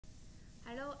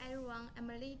everyone, I'm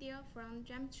Lydia from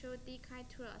GemTrue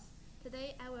Dk9000.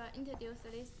 Today I will introduce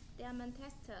this diamond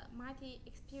tester,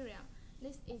 multi-experior.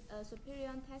 This is a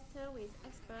superior tester with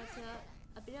expert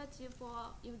ability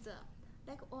for user.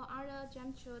 Like all other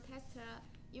GemTrue tester,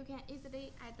 you can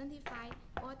easily identify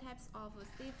all types of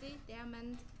CZ,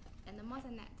 diamond, and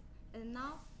Moissanite. And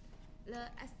now, the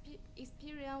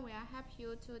experior will help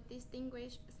you to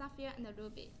distinguish sapphire and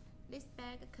ruby. This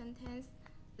bag contains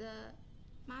the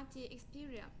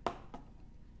multi-experior,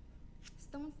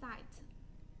 stone site,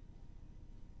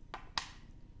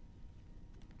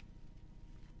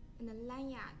 and the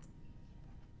lanyard,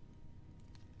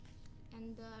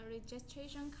 and the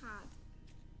registration card,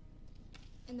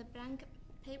 and the blank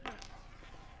paper.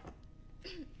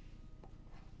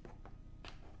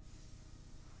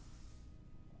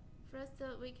 First,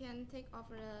 we can take off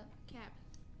the cap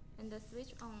and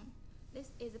switch on.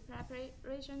 This is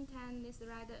preparation time. This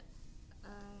red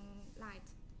light.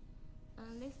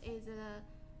 This is a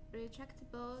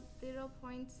retractable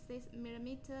 0.6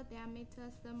 mm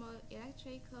diameter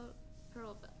thermoelectric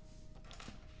probe.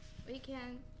 We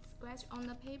can scratch on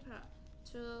the paper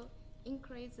to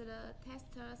increase the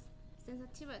tester's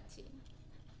sensitivity.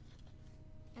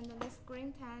 And this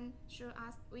green tan shows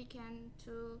us we can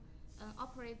to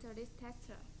operate this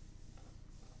tester.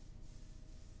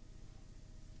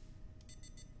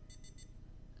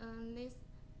 This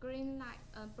green light,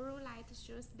 blue light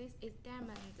shows this is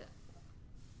diamond.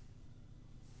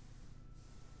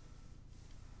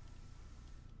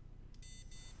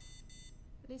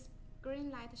 This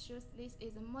green light shows this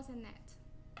is Moissanite.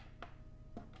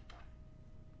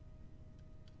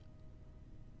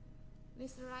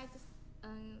 This red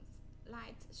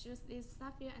light shows this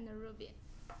sapphire and ruby.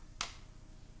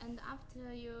 And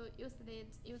after you use it,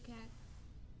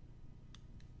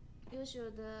 you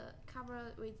should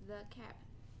cover with the cap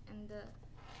and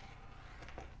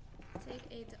take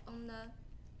it on the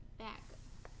bag.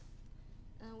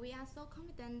 We are so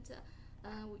confident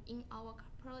in our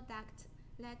product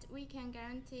that we can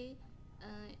guarantee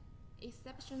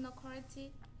exceptional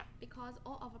quality because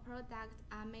all of our products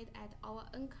are made at our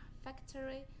own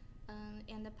factory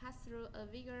and pass through a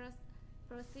vigorous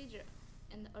procedure,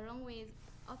 and along with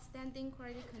outstanding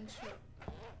quality control.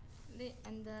 This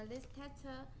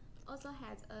tester also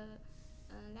has a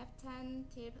lifetime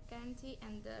tip guarantee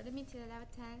and limited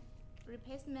lifetime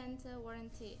replacement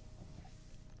warranty.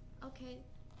 Okay,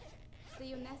 see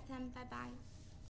you next time. Bye bye.